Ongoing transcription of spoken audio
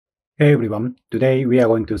Hey everyone, today we are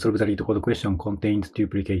going to solve the LeetCode question contains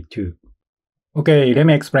duplicate 2. Okay, let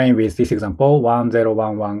me explain with this example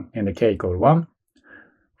 1011 and k equal 1.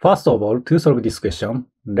 First of all, to solve this question,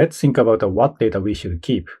 let's think about what data we should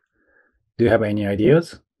keep. Do you have any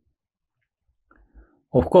ideas?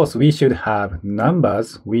 Of course, we should have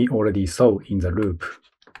numbers we already saw in the loop.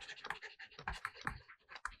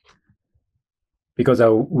 Because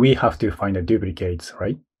we have to find the duplicates,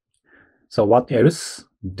 right? So what else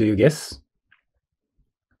do you guess?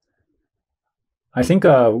 I think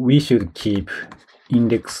we should keep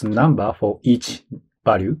index number for each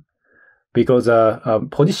value because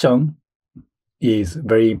position is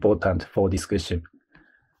very important for this question.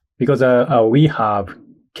 Because we have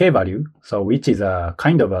k value, so which is a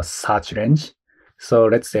kind of a search range. So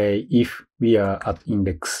let's say if we are at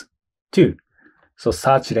index 2, so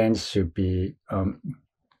search range should be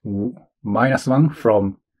 -1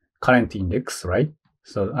 from current index, right?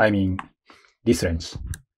 So I mean this range.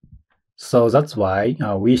 So that's why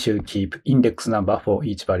we should keep index number for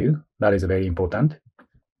each value. That is very important.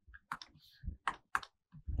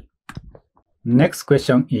 Next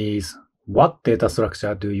question is, what data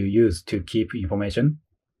structure do you use to keep information?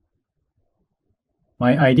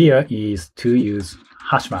 My idea is to use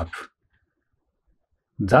HashMap.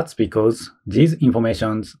 That's because this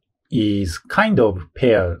information is kind of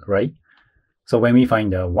paired, right? So when we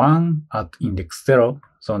find a 1 at index 0,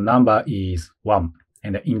 so number is 1.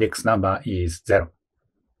 And the index number is 0.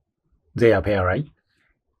 They are paired, right?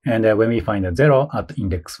 And when we find a 0 at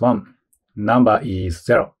index 1, number is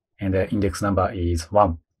 0, and the index number is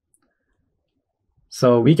 1.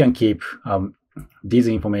 So we can keep this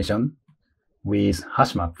information with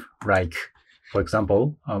HashMap, like, for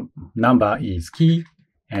example, number is key,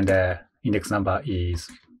 and the index number is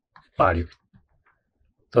value.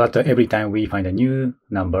 So that every time we find a new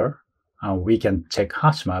number, we can check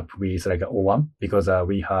HashMap with like a O1 because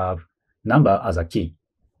we have number as a key.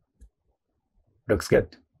 Looks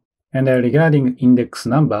good. And regarding index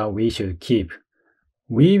number, we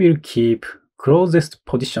will keep closest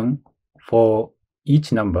position for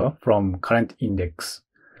each number from current index.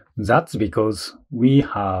 That's because we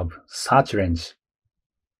have search range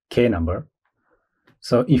k number.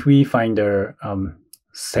 So if we find the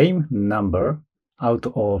same number out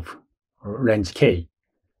of range k,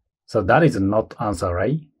 so that is not answer,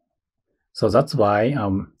 right? So that's why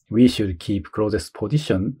we should keep closest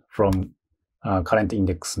position from current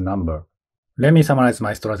index number. Let me summarize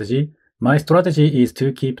my strategy. My strategy is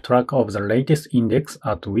to keep track of the latest index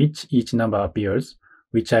at which each number appears,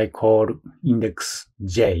 which I call index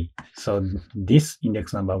j. So this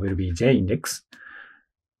index number will be j index.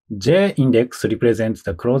 J index represents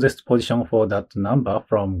the closest position for that number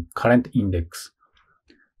from current index.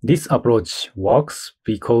 This approach works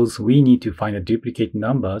because we need to find the duplicate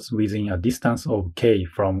numbers within a distance of k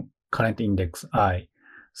from current index I.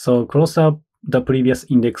 So closer the previous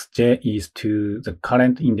index j is to the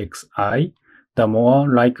current index I, the more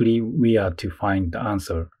likely we are to find the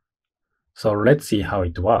answer. So let's see how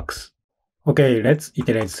it works. Okay, let's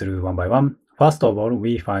iterate through one by one. First of all,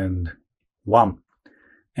 we find 1.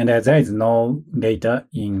 And there is no data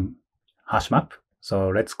in HashMap, so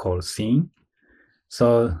let's call scene.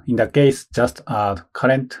 So in that case, just add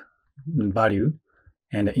current value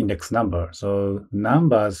and the index number. So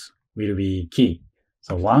numbers will be key.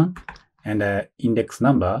 So 1 and the index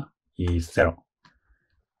number is 0.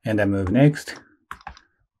 And then move next.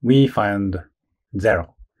 We find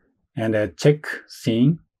 0. And check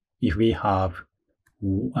scene if we have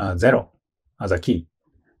 0 as a key.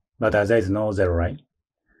 But there is no 0, right?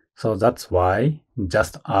 So that's why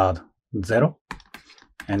just add 0.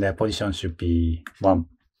 And the position should be 1.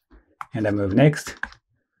 And then move next.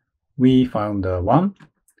 We found 1.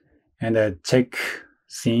 And check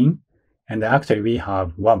scene. And actually we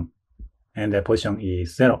have 1. And the position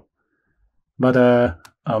is 0. But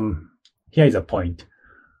here is a point.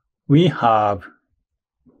 We have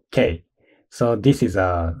k. So this is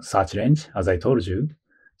a search range, as I told you.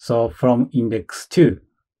 So from index 2,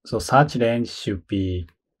 so search range should be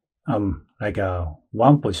like a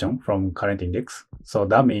 1 position from current index. So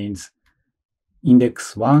that means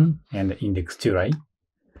index 1 and index 2, right?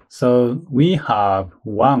 So we have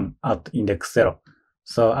 1 at index 0.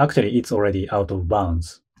 So actually it's already out of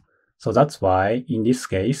bounds. So that's why in this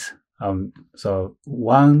case, so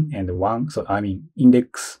 1 and 1, so I mean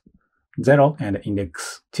index 0 and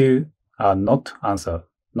index 2 are not answer,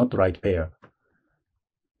 not right pair.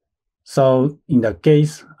 So in that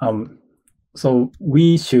case, so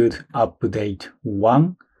we should update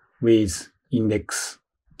 1 with index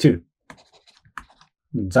 2.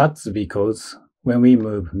 That's because when we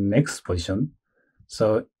move next position,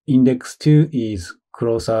 so index 2 is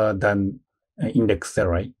closer than index 0,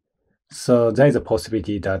 right? So there is a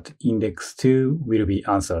possibility that index 2 will be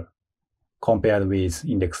answer compared with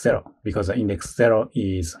index 0, because the index 0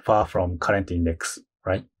 is far from current index,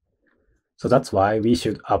 right? So that's why we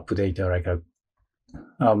should update like a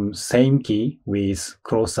same key with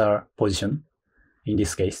closer position, in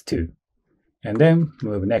this case 2. And then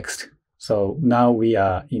move next. So now we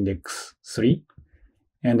are index 3,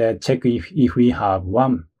 and check if we have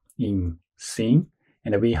 1 in scene,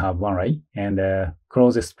 and we have 1, right? And the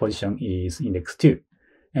closest position is index 2.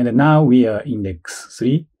 And now we are index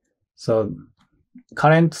 3. So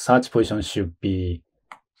current search position should be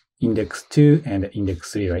index 2 and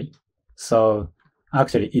index 3, right? So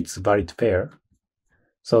actually it's valid pair.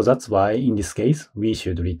 So that's why in this case, we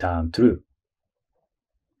should return true.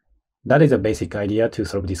 That is a basic idea to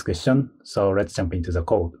solve this question. So let's jump into the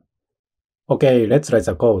code. Okay, let's write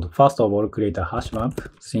the code. First of all, create a hash map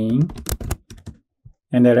scene.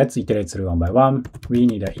 And then let's iterate through one by one. We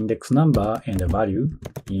need an index number and a value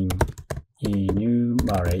in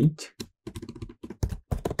enumerate.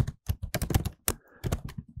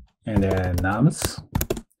 And then nums.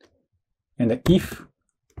 And if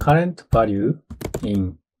current value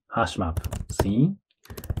in hash map scene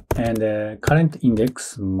and current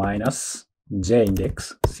index minus j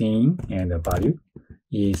index scene and the value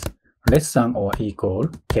is less than or equal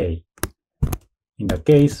k. In the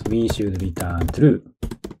case, we should return true.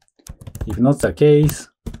 If not the case,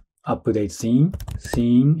 update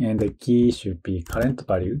scene, and the key should be current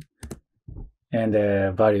value, and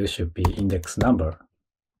the value should be index number.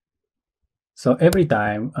 So every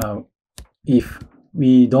time, if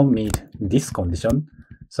we don't meet this condition,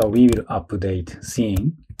 so we will update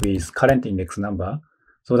scene with current index number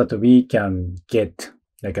so that we can get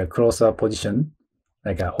like a closer position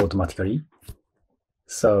like automatically.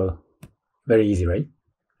 So very easy, right?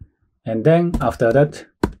 And then after that,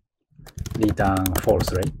 return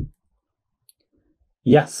false, right?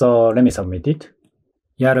 Yeah, so let me submit it.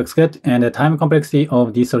 Yeah, looks good. And the time complexity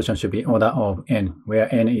of this solution should be order of n,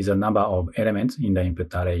 where n is the number of elements in the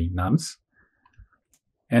input array nums.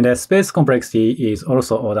 And the space complexity is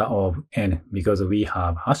also order of n because we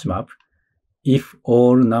have hash map. If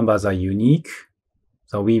all numbers are unique,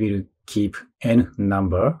 so we will keep n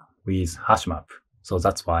number with hash map. So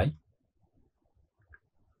that's why.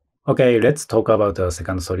 Okay, let's talk about the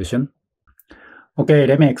second solution. Okay,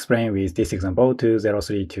 let me explain with this example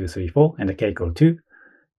 203234 and k equal 2.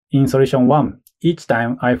 In solution 1, each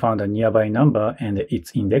time I found a nearby number and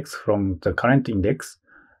its index from the current index,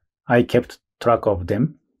 I kept track of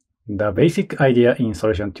them. The basic idea in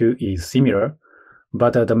solution 2 is similar,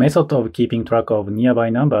 but the method of keeping track of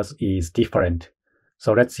nearby numbers is different.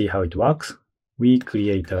 So let's see how it works. We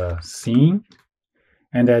create a scene,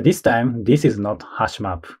 and this time this is not hash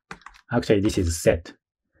map. Actually, this is set.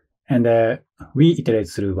 And we iterate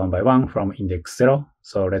through one by one from index 0.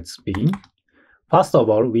 So let's begin. First of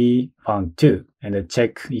all, we found 2 and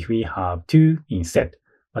check if we have 2 in set,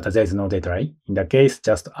 but there is no data, right? In that case,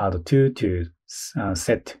 just add 2 to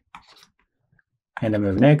set. And then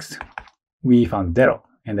move next, we found 0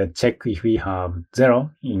 and check if we have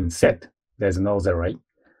 0 in set. There's no 0, right?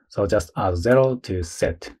 So just add 0 to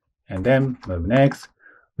set. And then move next,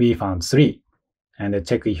 we found 3 and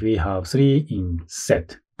check if we have 3 in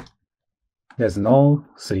set. There's no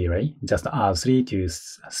 3, right? Just add 3 to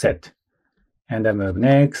set. And then move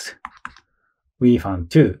next, we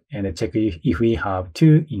found 2 and check if we have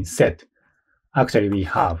 2 in set. Actually, we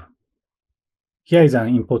have. Here is an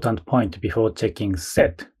important point before checking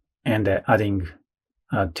set and adding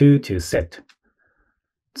 2 to set.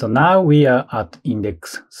 So now we are at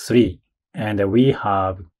index 3 and we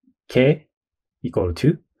have k equal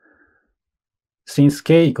 2. Since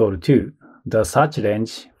k equal 2, the search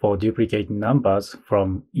range for duplicate numbers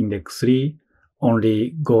from index 3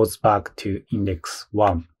 only goes back to index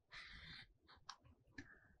 1.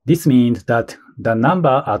 This means that the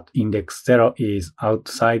number at index 0 is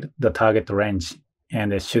outside the target range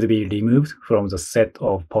and should be removed from the set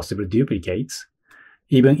of possible duplicates,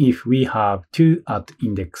 even if we have 2 at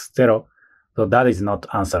index 0, so that is not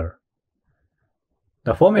answer.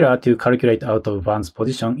 The formula to calculate out of bounds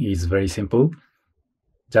position is very simple.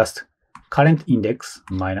 Just current index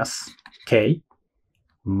minus k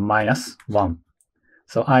minus 1.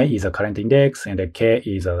 So I is a current index and k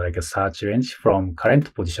is like a search range from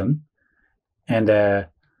current position. And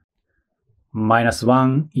minus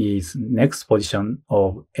 1 is next position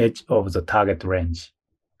of edge of the target range.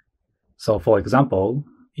 So for example,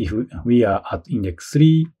 if we are at index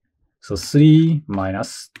 3, so 3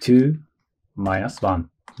 minus 2 minus 1,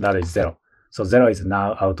 that is 0. So 0 is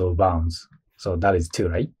now out of bounds. So that is 2,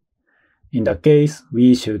 right? In that case,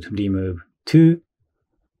 we should remove 2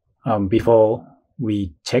 before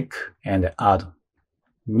we check and add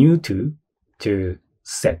new 2 to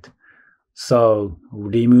set. So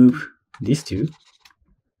remove these 2.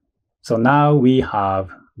 So now we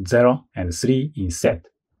have 0 and 3 in set.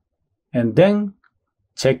 And then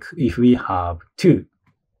check if we have 2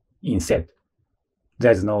 in set.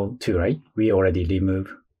 There's no 2, right? We already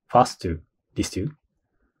removed first 2, these 2.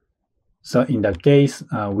 So in that case,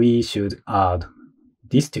 we should add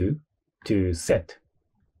these 2 to set.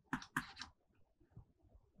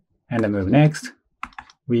 And then move next,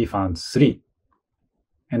 we found 3.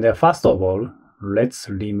 And then first of all, let's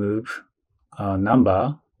remove a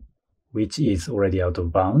number which is already out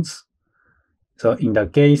of bounds. So in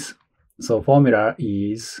that case, so formula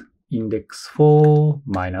is index 4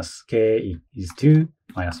 minus k is 2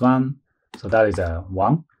 minus 1. So that is a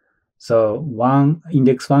 1. So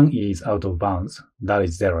index 1 is out of bounds. That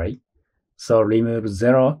is 0, right? So remove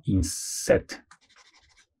 0 in set.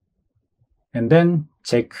 And then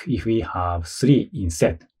check if we have 3 in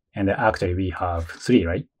set. And actually we have 3,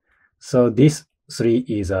 right? So this 3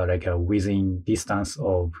 is like a within distance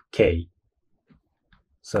of k.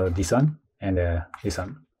 So this one and this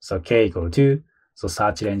one. So k equal 2. So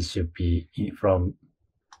search range should be from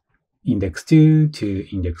index 2 to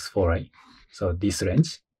index 4, right? So this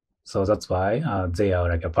range. So that's why they are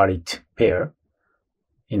like a valid pair.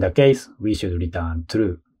 In that case, we should return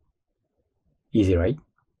true. Easy, right?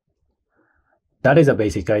 That is a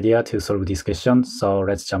basic idea to solve this question. So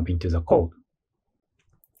let's jump into the code.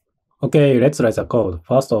 Okay, let's write the code.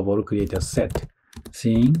 First of all, create a set,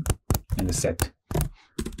 scene, and set.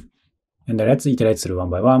 And let's iterate through one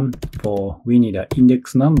by one. For we need an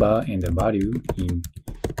index number and the value in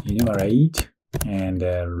enumerate and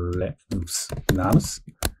nums.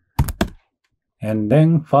 And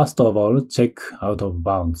then first of all, check out of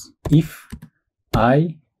bounds. If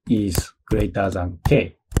I is greater than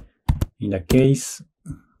k, in the case,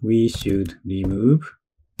 we should remove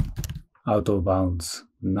out of bounds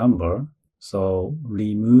number. So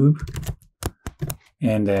remove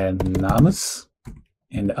and then nums.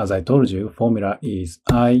 And as I told you, formula is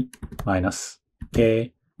I minus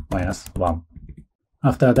k minus 1.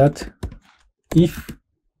 After that, if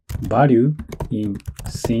value in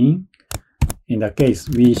scene, in the case,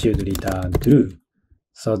 we should return true.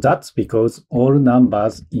 So that's because all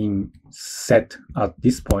numbers in set at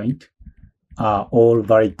this point are all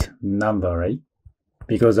valid number, right?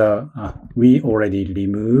 Because we already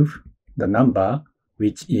remove the number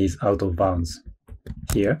which is out of bounds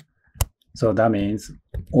here. So that means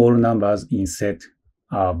all numbers in set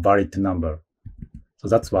are valid number. So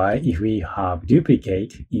that's why if we have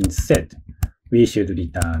duplicate in set, we should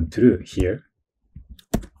return true here.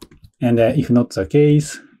 And if not the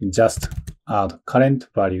case, just add current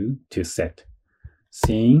value to set.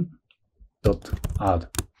 Scene.add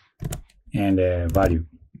and value.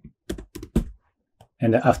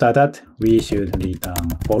 And after that, we should return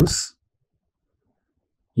false.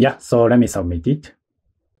 Yeah, so let me submit it.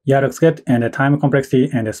 Yeah, looks good. And the time complexity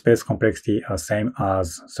and the space complexity are same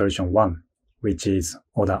as solution 1, which is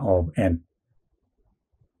order of n.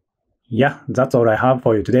 Yeah, that's all I have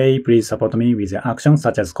for you today. Please support me with the actions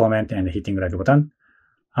such as comment and hitting like button.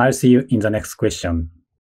 I'll see you in the next question.